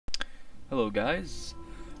Hello guys,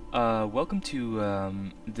 welcome to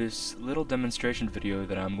this little demonstration video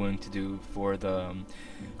that I'm going to do for the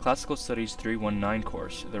Classical Studies 319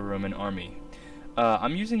 course, the Roman Army.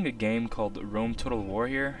 I'm using a game called Rome Total War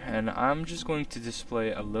here, and I'm just going to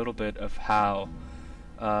display a little bit of how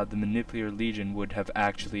the Manipular Legion would have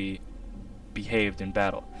actually behaved in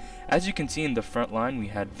battle. As you can see in the front line, we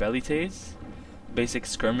had velites, basic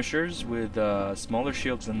skirmishers with smaller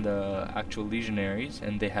shields than the actual legionaries,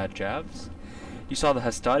 and they had jabs. You saw the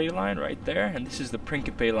Hastati line right there, and this is the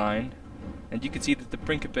Principe line, and you can see that the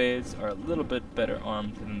Principes are a little bit better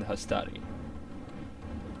armed than the Hastati.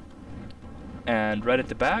 And right at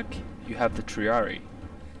the back you have the Triari,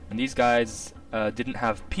 and these guys didn't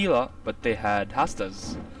have pila, but they had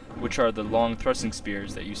hastas, which are the long thrusting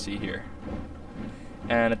spears that you see here.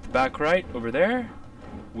 And at the back right over there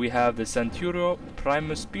we have the Centuro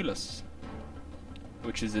Primus Pilus,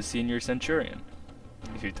 which is the senior centurion,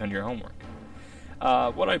 if you've done your homework.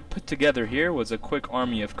 What I put together here was a quick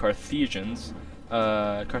army of Carthaginians.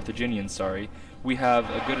 We have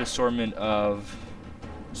a good assortment of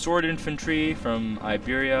sword infantry from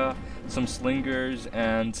Iberia, some slingers,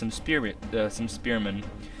 and some spearmen.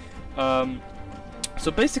 So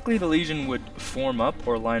basically the Legion would form up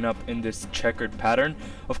or line up in this checkered pattern.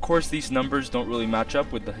 Of course these numbers don't really match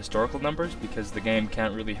up with the historical numbers because the game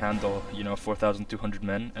can't really handle, 4,200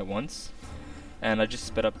 men at once. And I just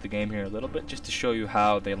sped up the game here a little bit just to show you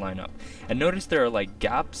how they line up. And notice there are like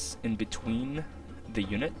gaps in between the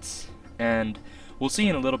units, and we'll see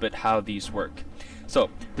in a little bit how these work. So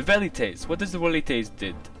the velites, what does the velites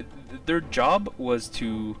did? Their job was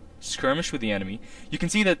to skirmish with the enemy. You can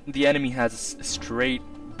see that the enemy has a straight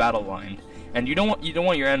battle line, and you don't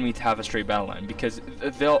want your enemy to have a straight battle line because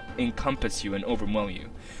they'll encompass you and overwhelm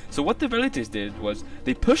you. So what the velites did was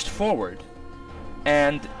they pushed forward,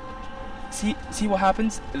 and see what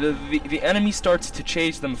happens? The enemy starts to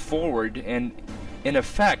chase them forward, and in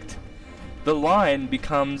effect the line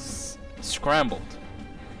becomes scrambled,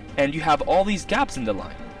 and you have all these gaps in the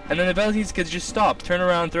line. And then the velites could just stop, turn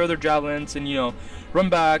around, throw their javelins, and run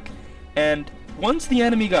back. And once the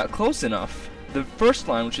enemy got close enough, the first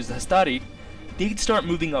line, which is the Hastati, they'd start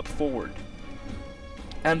moving up forward.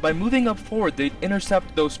 And by moving up forward, they'd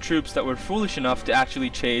intercept those troops that were foolish enough to actually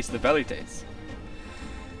chase the velites.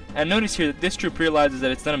 And notice here that this troop realizes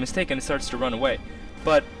that it's done a mistake and it starts to run away.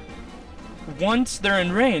 But once they're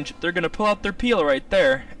in range, they're going to pull out their pila right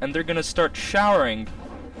there, and they're going to start showering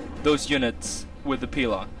those units with the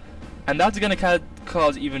pila. And that's going to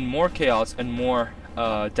cause even more chaos and more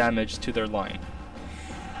damage to their line.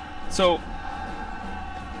 So,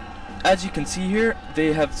 as you can see here,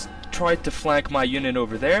 they have tried to flank my unit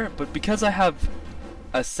over there, but because I have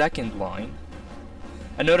a second line,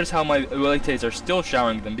 and notice how my velites are still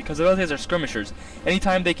showering them, because the velites are skirmishers.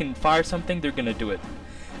 Anytime they can fire something, they're going to do it.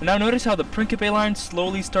 And now notice how the Principe line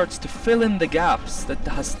slowly starts to fill in the gaps that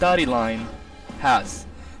the Hastati line has.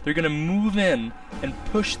 They're going to move in and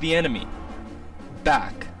push the enemy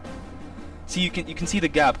back. See, you can see the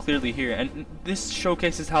gap clearly here, and this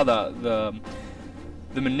showcases how the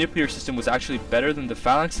Manipular system was actually better than the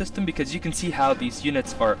phalanx system, because you can see how these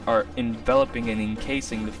units are enveloping and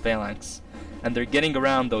encasing the phalanx, and they're getting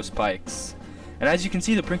around those pikes. And as you can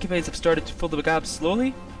see, the Principes have started to fill the gaps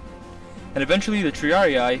slowly, and eventually the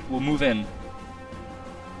Triarii will move in.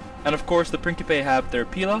 And of course the Principe have their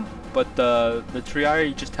pila, but the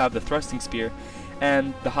Triarii just have the thrusting spear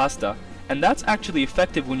and the hasta. And that's actually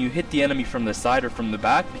effective when you hit the enemy from the side or from the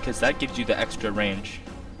back, because that gives you the extra range.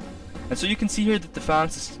 And so you can see here that the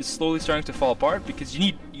phalanx is slowly starting to fall apart, because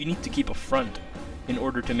you need to keep a front in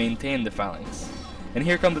order to maintain the phalanx. And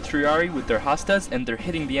here come the Triarii with their hastas, and they're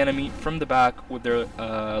hitting the enemy from the back with their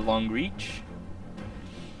long reach.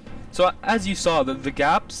 So as you saw, the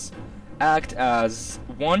gaps act as,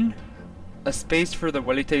 one, a space for the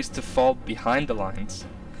velites to fall behind the lines,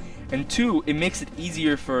 and two, it makes it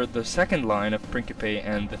easier for the second line of Principe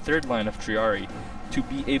and the third line of Triarii to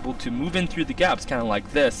be able to move in through the gaps, kind of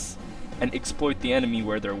like this, and exploit the enemy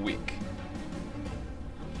where they're weak.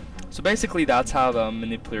 So basically that's how the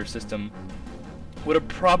Manipular system would have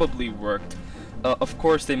probably worked. Of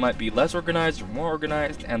course they might be less organized or more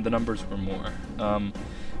organized, and the numbers were more.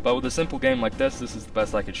 But with a simple game like this is the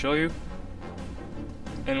best I could show you.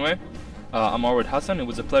 Anyway, I'm Woodie Hasan. It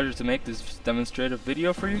was a pleasure to make this demonstrative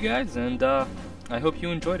video for you guys, and I hope you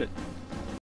enjoyed it.